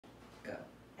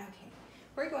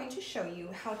we're going to show you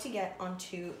how to get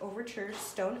onto Overture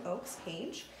Stone Oak's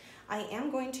page. I am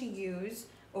going to use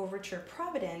Overture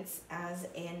Providence as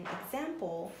an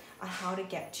example on how to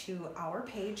get to our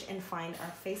page and find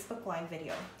our Facebook Live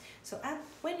video. So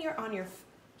when you're on your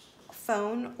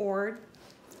phone or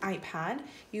iPad,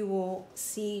 you will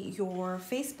see your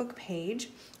Facebook page.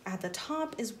 At the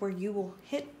top is where you will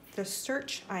hit the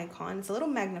search icon. It's a little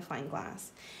magnifying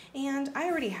glass. And I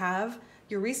already have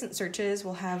your recent searches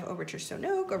will have Overture Stone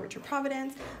Oak, Overture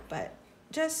Providence, but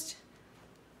just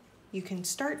you can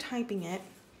start typing it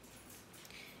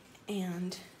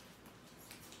and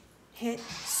hit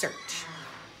search.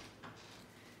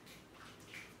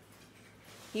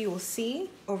 You will see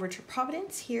Overture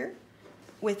Providence here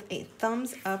with a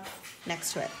thumbs up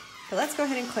next to it. But let's go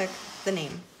ahead and click the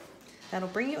name. That'll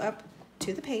bring you up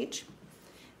to the page.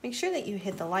 Make sure that you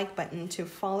hit the like button to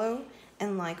follow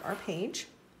and like our page.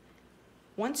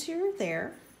 Once you're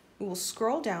there, you will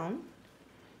scroll down.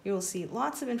 You will see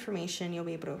lots of information. You'll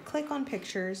be able to click on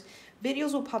pictures.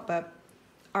 Videos will pop up.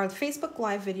 Our Facebook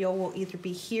Live video will either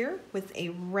be here with a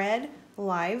red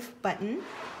live button,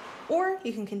 or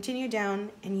you can continue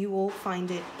down and you will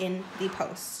find it in the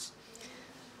post.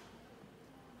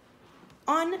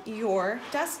 On your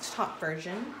desktop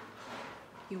version,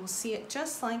 you will see it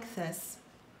just like this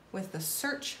with the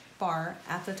search bar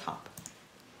at the top.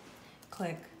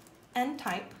 Click and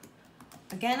type.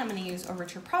 Again, I'm going to use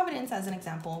Overture Providence as an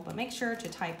example, but make sure to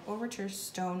type Overture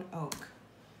Stone Oak.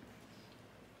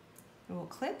 We will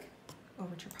click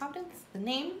Overture Providence, the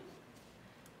name,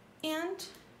 and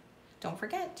don't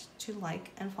forget to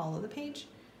like and follow the page.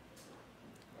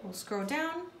 We'll scroll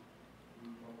down.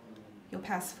 You'll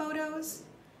pass photos.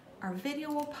 Our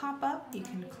video will pop up. You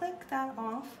can click that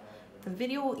off. The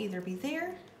video will either be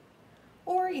there,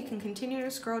 or you can continue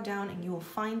to scroll down and you will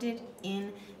find it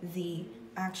in the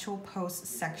actual post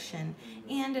section.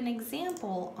 And an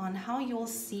example on how you'll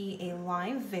see a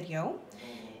live video.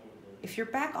 If you're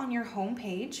back on your home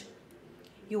page,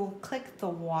 you will click the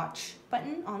watch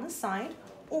button on the side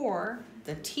or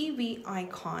the TV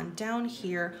icon down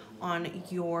here on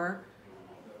your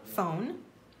phone.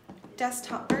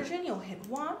 Desktop version, you'll hit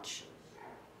watch.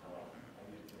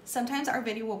 Sometimes our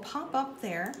video will pop up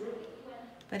there,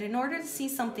 but in order to see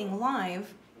something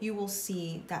live, you will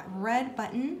see that red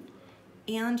button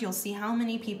and you'll see how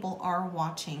many people are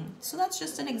watching. So that's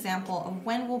just an example of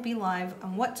when we'll be live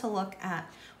and what to look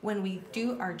at when we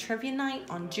do our trivia night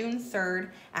on June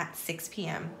 3rd at 6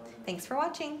 p.m. Thanks for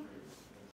watching.